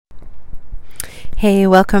Hey,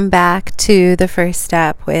 welcome back to The First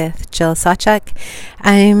Step with Jill Sawchuk.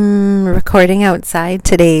 I'm recording outside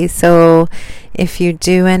today, so if you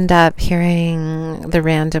do end up hearing the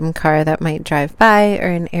random car that might drive by or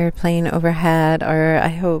an airplane overhead, or I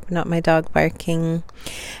hope not my dog barking,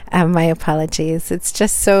 my apologies. It's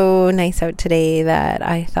just so nice out today that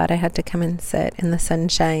I thought I had to come and sit in the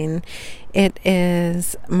sunshine. It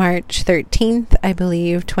is March 13th, I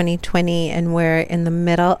believe, 2020, and we're in the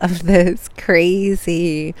middle of this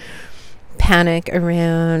crazy panic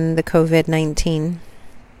around the COVID-19.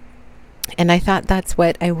 And I thought that's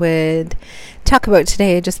what I would talk about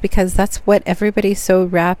today, just because that's what everybody's so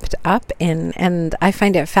wrapped up in. And I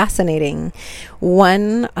find it fascinating.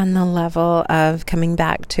 One, on the level of coming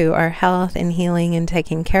back to our health and healing and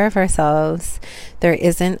taking care of ourselves. There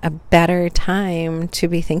isn't a better time to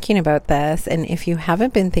be thinking about this. And if you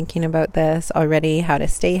haven't been thinking about this already, how to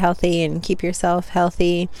stay healthy and keep yourself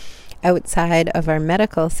healthy outside of our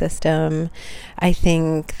medical system, I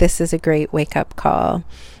think this is a great wake-up call.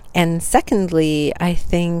 And secondly, I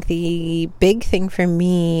think the big thing for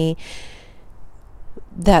me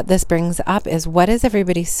that this brings up is, what is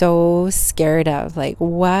everybody so scared of? Like,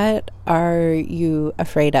 what are you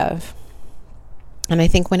afraid of? And I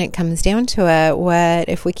think when it comes down to it,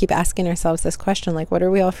 if we keep asking ourselves this question, like, what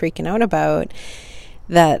are we all freaking out about?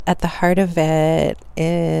 That at the heart of it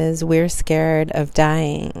is we're scared of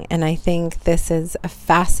dying. And I think this is a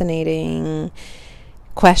fascinating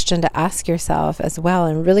question to ask yourself as well,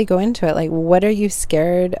 and really go into it. Like, what are you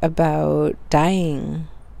scared about dying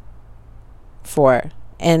for?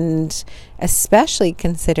 And especially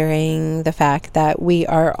considering the fact that we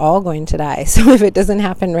are all going to die. So if it doesn't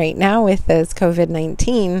happen right now with this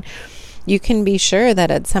COVID-19, you can be sure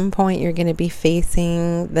that at some point you're going to be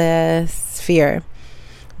facing this fear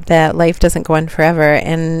that life doesn't go on forever.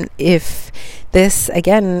 And if this,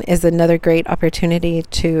 again, is another great opportunity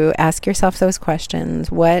to ask yourself those questions.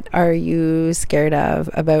 What are you scared of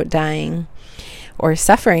about dying or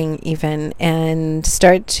suffering even? And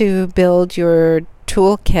start to build your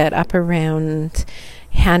toolkit up around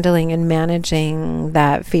handling and managing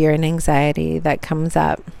that fear and anxiety that comes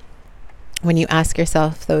up when you ask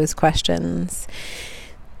yourself those questions.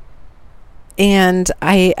 And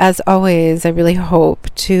as always, I really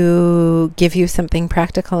hope to give you something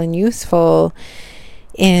practical and useful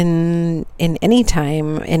in any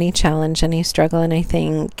time, any challenge, any struggle. And I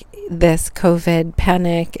think this COVID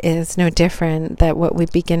panic is no different. That what we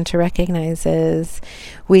begin to recognize is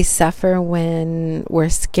we suffer when we're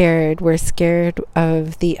scared. We're scared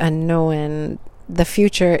of the unknown. The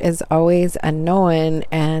future is always unknown,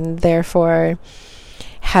 and therefore,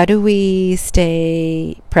 how do we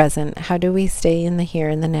stay present? How do we stay in the here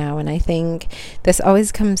and the now? And I think this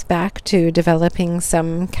always comes back to developing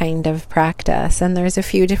some kind of practice. And there's a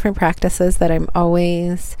few different practices that I'm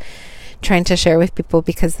always trying to share with people,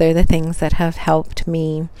 because they're the things that have helped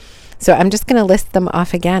me. So I'm just going to list them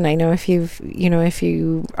off again. I know if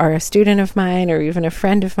you are a student of mine or even a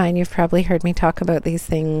friend of mine, you've probably heard me talk about these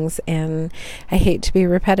things. And I hate to be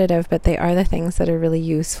repetitive, but they are the things that are really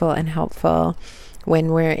useful and helpful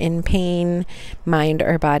when we're in pain, mind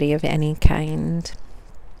or body of any kind.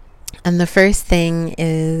 And the first thing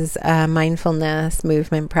is mindfulness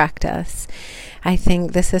movement practice. I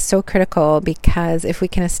think this is so critical, because if we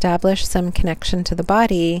can establish some connection to the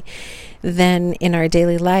body, then in our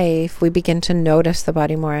daily life, we begin to notice the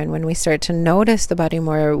body more. And when we start to notice the body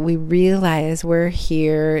more, we realize we're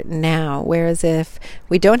here now. Whereas if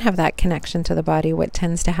we don't have that connection to the body, what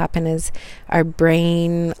tends to happen is our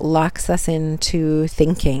brain locks us into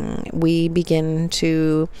thinking. We begin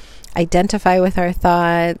to identify with our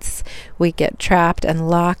thoughts. We get trapped and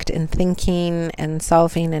locked in thinking and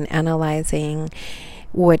solving and analyzing,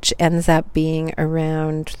 which ends up being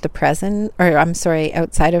around the present,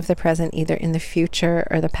 outside of the present, either in the future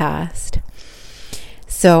or the past.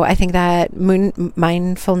 So I think that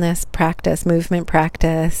mindfulness practice, movement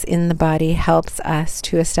practice in the body helps us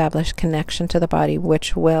to establish connection to the body,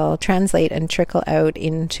 which will translate and trickle out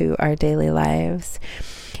into our daily lives.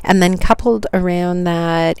 And then coupled around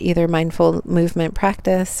that, either mindful movement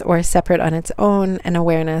practice or separate on its own, an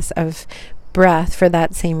awareness of breath for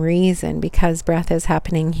that same reason, because breath is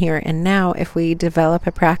happening here and now. If we develop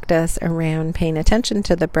a practice around paying attention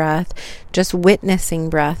to the breath, just witnessing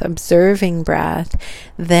breath, observing breath,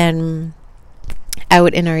 then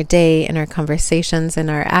out in our day, in our conversations, in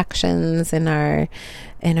our actions, in our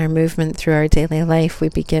in our movement through our daily life, we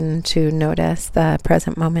begin to notice the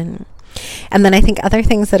present moment. And then I think other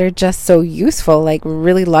things that are just so useful, like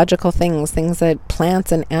really logical things that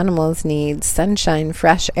plants and animals need: sunshine,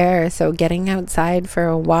 fresh air. So getting outside for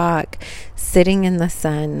a walk, sitting in the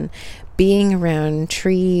sun, being around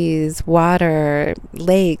trees, water,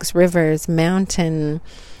 lakes, rivers, mountain,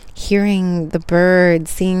 hearing the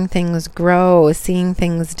birds, seeing things grow, seeing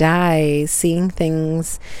things die, seeing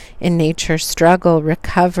things in nature struggle,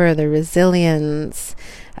 recover, the resilience,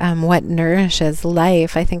 what nourishes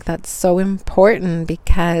life. I think that's so important,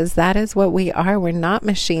 because that is what we are. We're not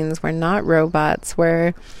machines. We're not robots.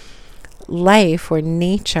 We're life. We're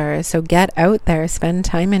nature. So get out there, spend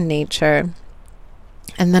time in nature.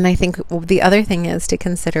 And then I think the other thing is to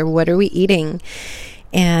consider, what are we eating?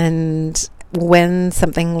 And when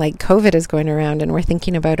something like COVID is going around and we're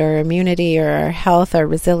thinking about our immunity or our health, our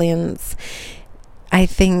resilience, I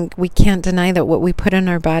think we can't deny that what we put in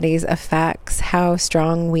our bodies affects how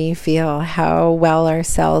strong we feel, how well our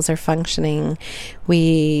cells are functioning.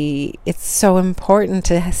 It's so important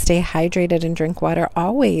to stay hydrated and drink water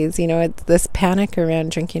always. It's this panic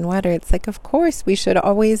around drinking water. It's like, of course, we should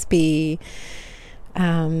always be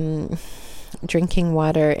drinking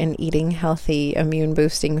water and eating healthy,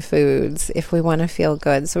 immune-boosting foods if we want to feel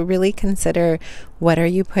good. So really consider, what are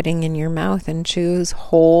you putting in your mouth, and choose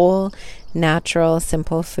whole, natural,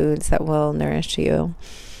 simple foods that will nourish you.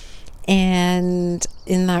 And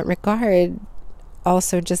in that regard,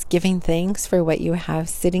 also just giving thanks for what you have,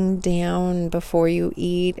 sitting down before you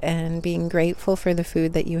eat and being grateful for the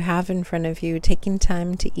food that you have in front of you, taking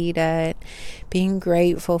time to eat it, being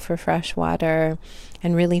grateful for fresh water,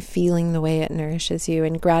 and really feeling the way it nourishes you.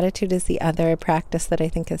 And gratitude is the other practice that I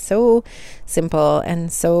think is so simple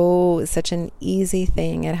and such an easy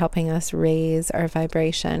thing at helping us raise our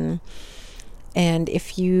vibration. And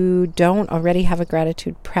if you don't already have a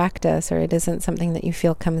gratitude practice, or it isn't something that you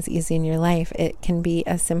feel comes easy in your life, it can be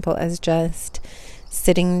as simple as just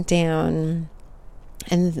sitting down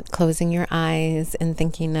and closing your eyes and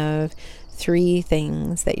thinking of 3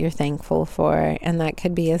 things that you're thankful for. And that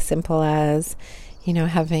could be as simple as,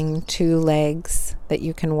 having 2 legs that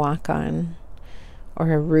you can walk on,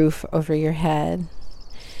 or a roof over your head.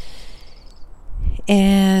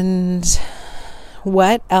 And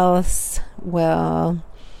what else will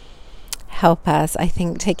help us? I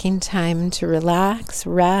think taking time to relax,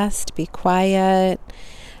 rest, be quiet,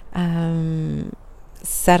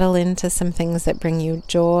 settle into some things that bring you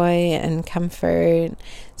joy and comfort.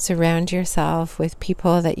 Surround yourself with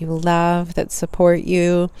people that you love, that support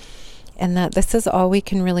you, and that this is all we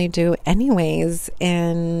can really do anyways.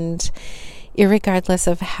 And irregardless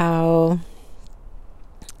of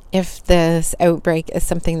if this outbreak is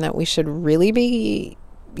something that we should really be,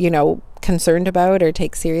 concerned about or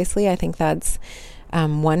take seriously, I think that's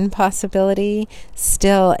one possibility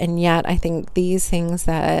still. And yet I think these things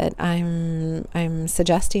that I'm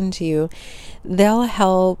suggesting to you, they'll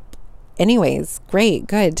help anyways. Great,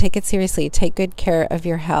 good. Take it seriously. Take good care of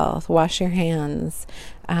your health. Wash your hands,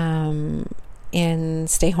 and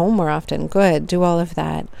stay home more often. Good. Do all of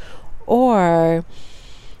that. Or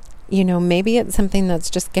maybe it's something that's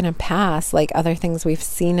just going to pass, like other things we've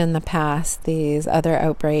seen in the past, these other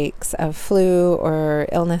outbreaks of flu or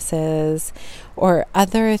illnesses, or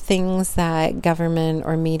other things that government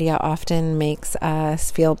or media often makes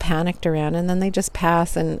us feel panicked around, and then they just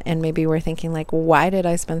pass, and maybe we're thinking like, why did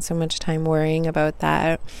I spend so much time worrying about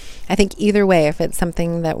that? I think either way, if it's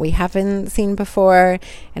something that we haven't seen before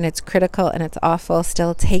and it's critical and it's awful,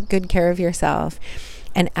 still take good care of yourself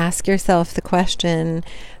and ask yourself the question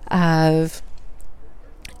of,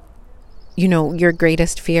 your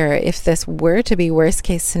greatest fear. If this were to be worst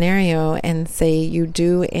case scenario, and say you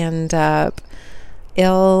do end up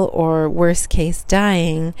ill or worst case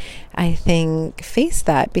dying, I think face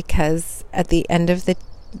that, because at the end of the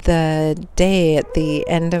day, at the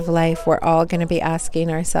end of life, we're all going to be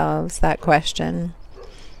asking ourselves that question.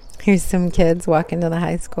 Here's some kids walking to the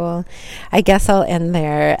high school. I guess I'll end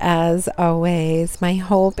there. As always, my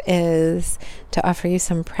hope is to offer you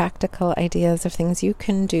some practical ideas of things you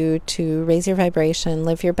can do to raise your vibration,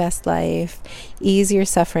 live your best life, ease your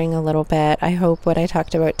suffering a little bit. I hope what I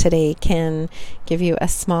talked about today can give you a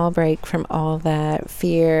small break from all that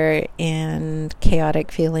fear and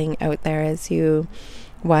chaotic feeling out there as you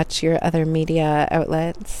watch your other media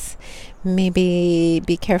outlets. Maybe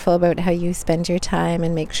be careful about how you spend your time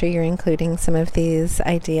and make sure you're including some of these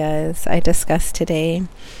ideas I discussed today.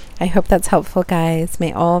 I hope that's helpful, guys.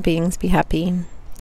 May all beings be happy.